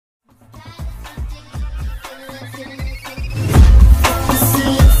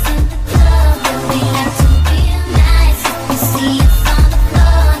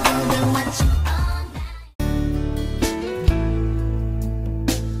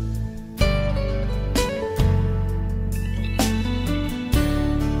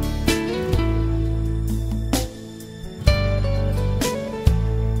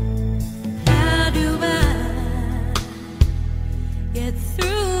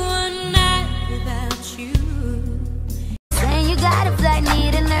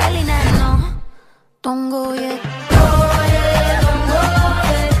Don't go yet.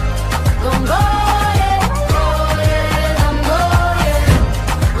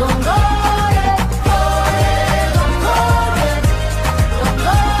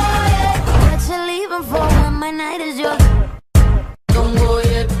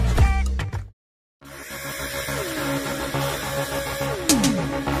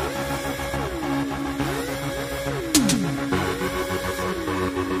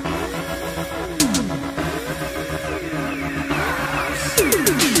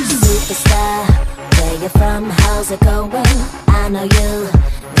 Superstar, where you from? How's it going? I know you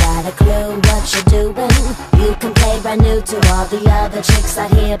got a clue what you're doing. You can play brand new to all the other chicks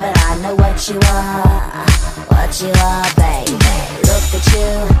out here, but I know what you are, baby. Look at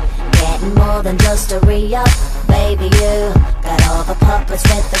you, getting more than just a re-up. Baby, you got all the puppets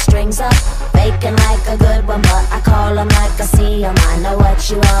with the strings up, faking like a good one, but I call them like I see them. I know what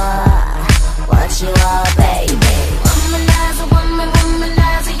you are, baby. Womanizer,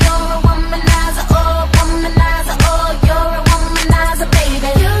 womanizer, you're a womanizer, oh, womanizer, oh, you're a womanizer, baby.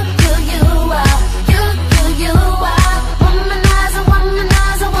 You are, you are, womanizer,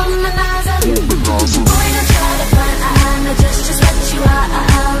 womanizer, womanizer. Boy, don't try to front, I know just what you are.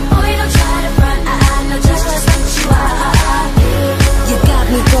 Boy, don't try to front, I know just what you are. You got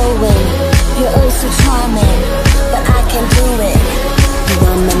me going, you're oh so charming, but I can't do it. You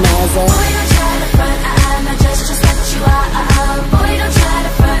womanizer. Boy, don't try to front, I know just what you are. Boy, don't try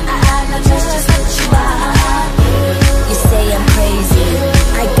to front, I know just what you are. You say I'm crazy,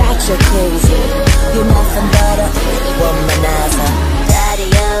 I got you crazy. You're nothing but a womanizer.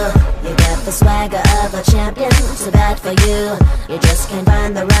 Daddy, you got the swagger of a champion. Too bad for you, you just can't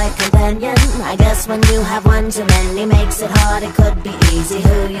find the right companion. I guess when you have one too many makes it hard. It could be easy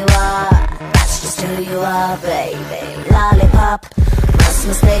who you are, that's just who you are, baby. Lollipop, must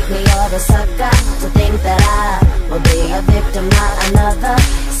mistake me or a sucker to think that I will be a victim, not another.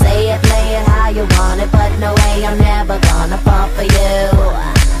 Say it, play it how you want it, but no way, I'm never gonna fall for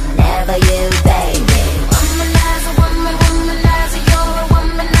you.